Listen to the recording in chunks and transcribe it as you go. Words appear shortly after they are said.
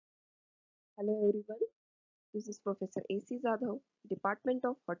Hello everyone, this is Professor A.C. Jadhav, Department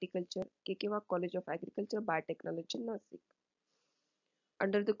of Horticulture, Wagh College of Agriculture, Biotechnology, Nashik.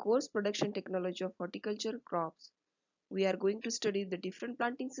 Under the course Production Technology of Horticulture Crops, we are going to study the different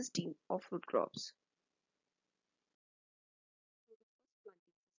planting system of fruit crops. So the first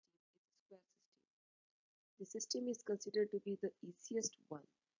planting system is a square system. The system is considered to be the easiest one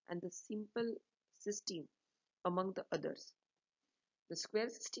and the simple system among the others. The square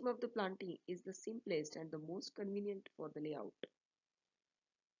system of the planting is the simplest and the most convenient for the layout.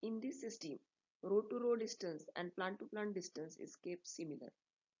 In this system, row to row distance and plant to plant distance is kept similar.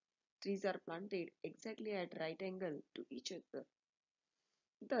 Trees are planted exactly at right angle to each other.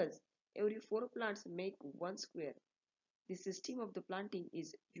 Thus, every four plants make one square. The system of the planting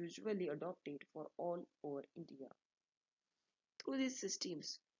is usually adopted for all over India. Through these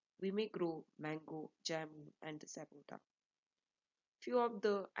systems, we may grow mango, jamun, and sapota. Few of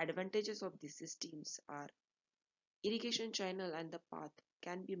the advantages of these systems are irrigation channel and the path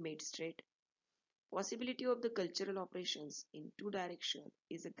can be made straight. Possibility of the cultural operations in two directions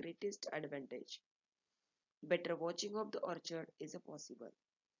is the greatest advantage. Better watching of the orchard is a possible.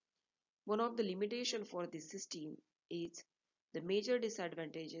 One of the limitations for this system is the major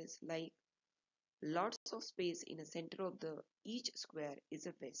disadvantages like lots of space in the center of the each square is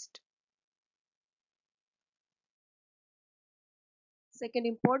a waste. Second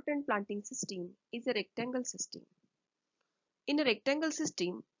important planting system is a rectangle system. In a rectangle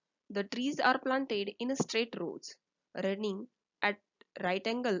system, the trees are planted in a straight rows, running at right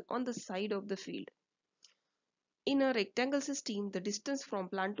angle on the side of the field. In a rectangle system, the distance from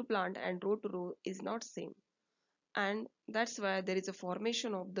plant to plant and row to row is not same, and that's why there is a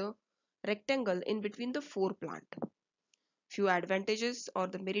formation of the rectangle in between the four plant. Few advantages or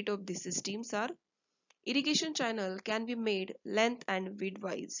the merit of these systems are irrigation channel can be made length and width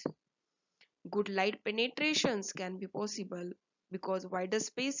wise. Good light penetrations can be possible because wider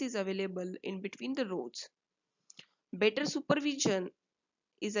space is available in between the rows. Better supervision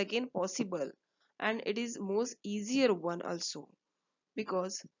is again possible, and it is most easier one also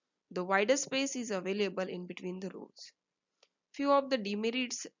because the wider space is available in between the rows. Few of the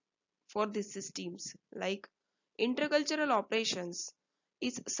demerits for these systems like intercultural operations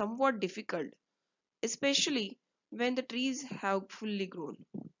is somewhat difficult, especially when the trees have fully grown.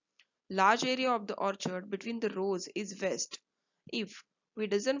 Large area of the orchard between the rows is waste if we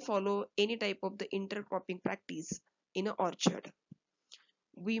doesn't follow any type of the intercropping practice in an orchard.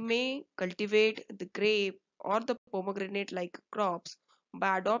 We may cultivate the grape or the pomegranate like crops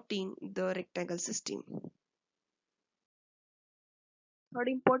by adopting the rectangle system. Third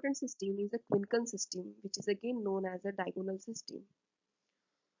important system is a quincun system, which is again known as a diagonal system.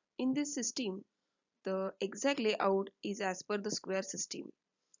 In this system, the exact layout is as per the square system,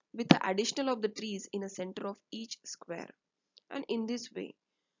 with the additional of the trees in the center of each square. And in this way,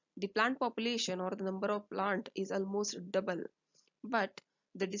 the plant population or the number of plant is almost double, but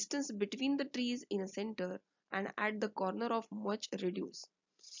the distance between the trees in a center and at the corner of much reduced.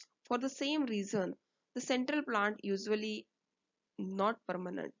 For the same reason, the central plant usually not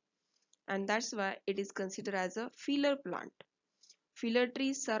permanent, and that's why it is considered as a filler plant. Filler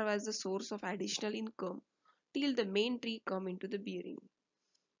trees serve as the source of additional income till the main tree come into the bearing.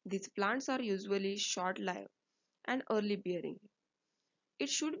 These plants are usually short-lived and early bearing. It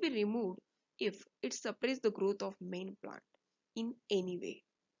should be removed if it suppresses the growth of main plant in any way.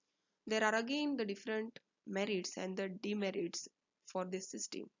 There are again the different merits and the demerits for this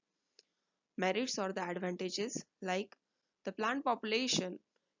system. Merits or the advantages like the plant population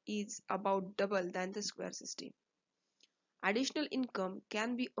is about double than the square system. Additional income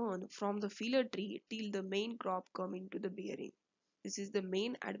can be earned from the filler tree till the main crop come into the bearing. This is the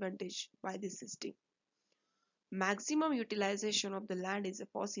main advantage by this system. Maximum utilization of the land is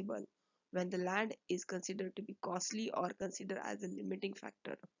possible when the land is considered to be costly or considered as a limiting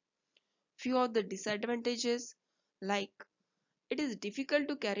factor. Few of the disadvantages like it is difficult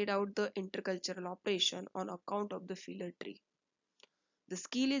to carry out the intercultural operation on account of the filler tree. The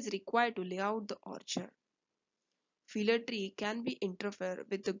skill is required to lay out the orchard. Filler tree can be interfere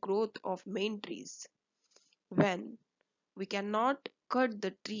with the growth of main trees when we cannot cut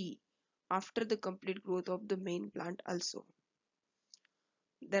the tree after the complete growth of the main plant also.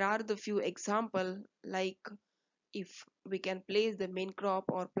 There are the few example like if we can place the main crop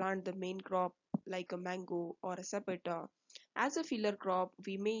or plant the main crop like a mango or a sapota as a filler crop,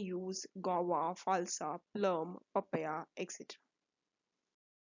 we may use guava, falsa, plum, papaya, etc.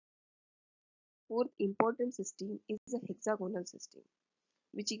 Fourth important system is the hexagonal system,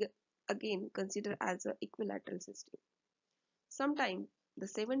 which is again considered as an equilateral system. Sometimes the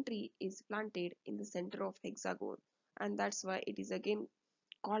seventh tree is planted in the center of hexagon, and that's why it is again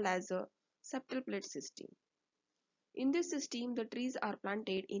called as a septal plate system. In this system, the trees are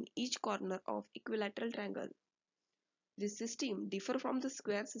planted in each corner of equilateral triangle. This system differs from the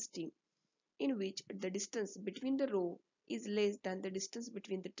square system, in which the distance between the row is less than the distance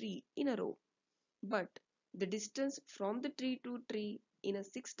between the tree in a row, but the distance from the tree to tree in a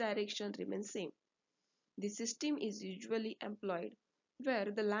six direction remains same. This system is usually employed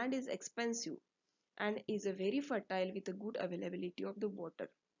where the land is expensive and is a very fertile with a good availability of the water.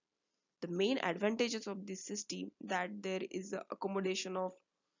 The main advantages of this system that there is a accommodation of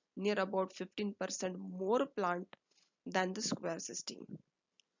near about 15% more plant than the square system.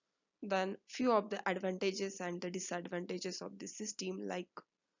 Then few of the advantages and the disadvantages of this system, like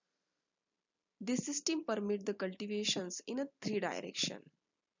this system permit the cultivations in a three direction.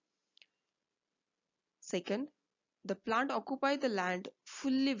 Second, the plant occupy the land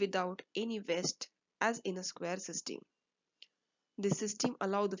fully without any waste as in a square system. This system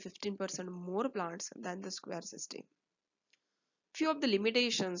allow the 15% more plants than the square system. Few of the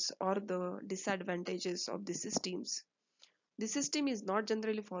limitations or the disadvantages of the systems. This system is not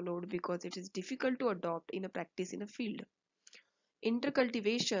generally followed because it is difficult to adopt in a practice in a field.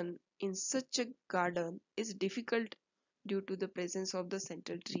 Intercultivation in such a garden is difficult due to the presence of the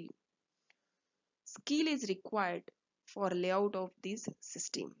central tree. Skill is required for layout of this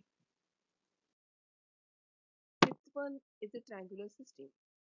system. Fifth one is a triangular system.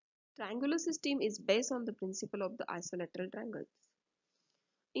 Triangular system is based on the principle of the isolateral triangles.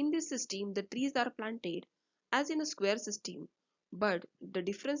 In this system, the trees are planted as in a square system, but the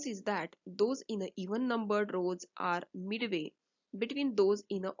difference is that those in a even numbered rows are midway between those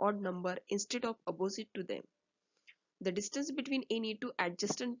in an odd number instead of opposite to them. The distance between any two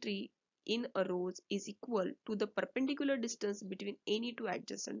adjacent tree in a row is equal to the perpendicular distance between any two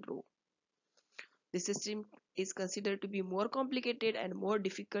adjacent row. This system is considered to be more complicated and more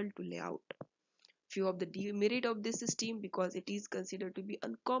difficult to lay out. Few of the demerit of this system because it is considered to be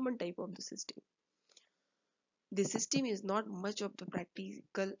uncommon type of the system. This system is not much of the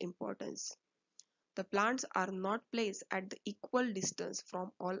practical importance. The plants are not placed at the equal distance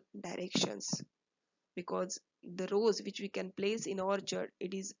from all directions because the rows which we can place in orchard,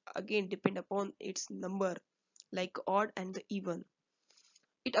 it is again depend upon its number, like odd and the even.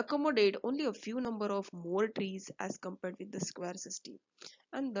 It accommodate only a few number of more trees as compared with the square system,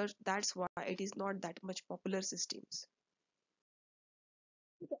 and that's why it is not that much popular systems.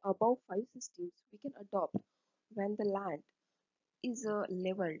 The above five systems we can adopt when the land is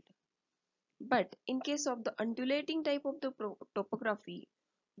leveled. But in case of the undulating type of the topography,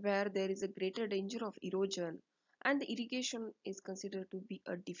 where there is a greater danger of erosion and the irrigation is considered to be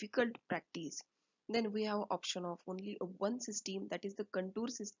a difficult practice, then we have option of only one system, that is the contour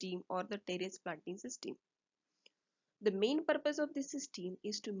system or the terrace planting system. The main purpose of this system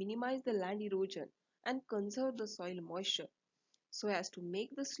is to minimize the land erosion and conserve the soil moisture so as to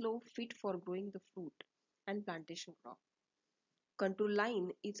make the slope fit for growing the fruit and plantation crop. Contour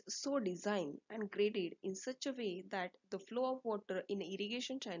line is so designed and graded in such a way that the flow of water in an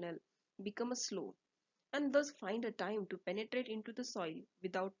irrigation channel becomes slow and thus find a time to penetrate into the soil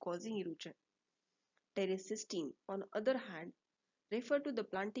without causing erosion. Terrace system, on the other hand, refer to the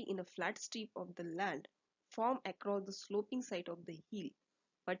planting in a flat strip of the land formed across the sloping side of the hill,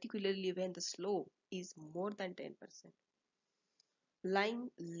 particularly when the slope is more than 10%. Lying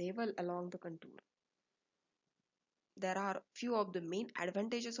level along the contour. There are few of the main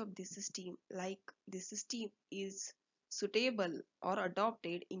advantages of this system, like this system is suitable or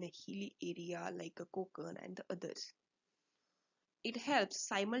adopted in a hilly area like a Konkan and the others. It helps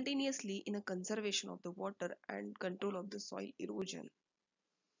simultaneously in a conservation of the water and control of the soil erosion.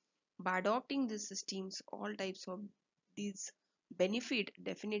 By adopting these systems, all types of these benefit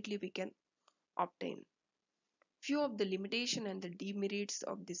definitely we can obtain. Few of the limitation and the demerits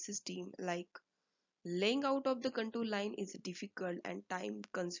of this system, like laying out of the contour line is a difficult and time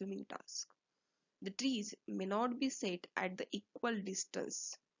consuming task. The trees may not be set at the equal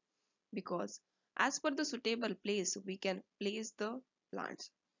distance because as per the suitable place we can place the plants.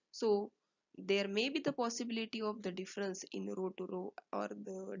 So there may be the possibility of the difference in row to row or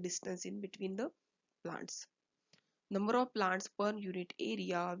the distance in between the plants. Number of plants per unit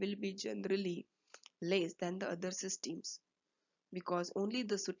area will be generally less than the other systems because only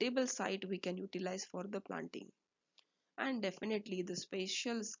the suitable site we can utilize for the planting. And definitely the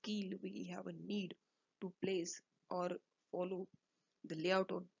special skill we have a need to place or follow the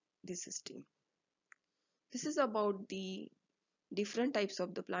layout of this system. This is about the different types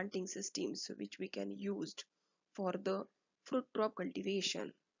of the planting systems which we can use for the fruit crop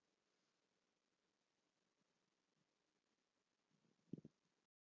cultivation.